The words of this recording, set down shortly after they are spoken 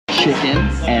chicken,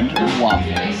 and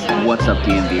waffles. What's up,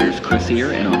 DMVers? Chris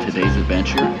here, and on today's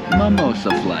adventure,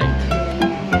 Mimosa flight.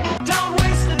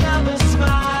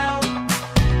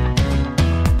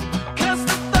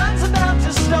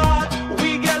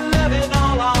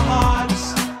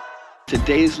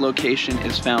 Today's location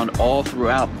is found all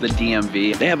throughout the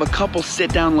DMV. They have a couple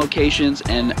sit-down locations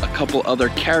and a couple other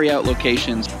carry-out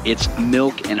locations. It's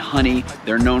milk and honey.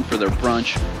 They're known for their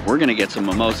brunch. We're gonna get some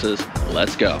mimosas.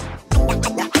 Let's go.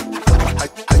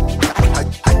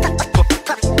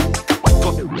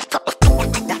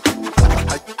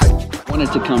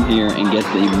 Wanted to come here and get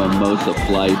the mimosa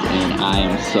flight, and I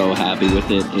am so happy with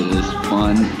it. It is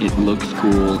fun, it looks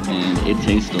cool, and it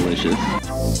tastes delicious.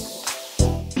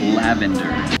 Lavender,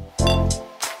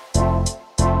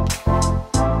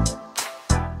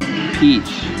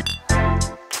 peach,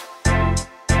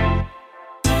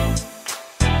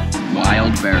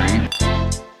 wild berry,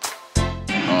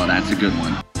 oh that's a good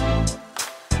one,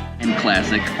 and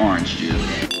classic orange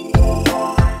juice.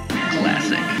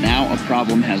 Classic. Now a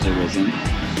problem has arisen.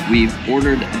 We've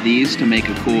ordered these to make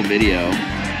a cool video,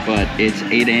 but it's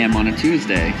 8 a.m. on a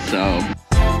Tuesday, so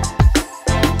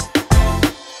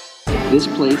this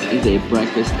place is a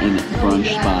breakfast and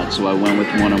brunch spot, so I went with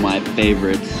one of my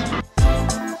favorites.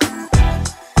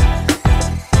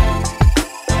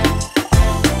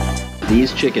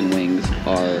 These chicken wings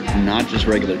are not just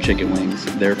regular chicken wings,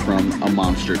 they're from a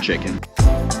monster chicken.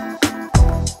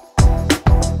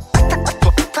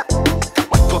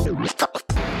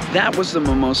 That was the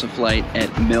mimosa flight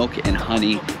at Milk and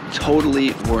Honey.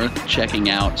 Totally worth checking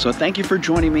out. So thank you for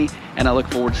joining me, and I look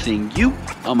forward to seeing you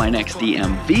on my next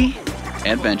DMV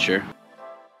adventure.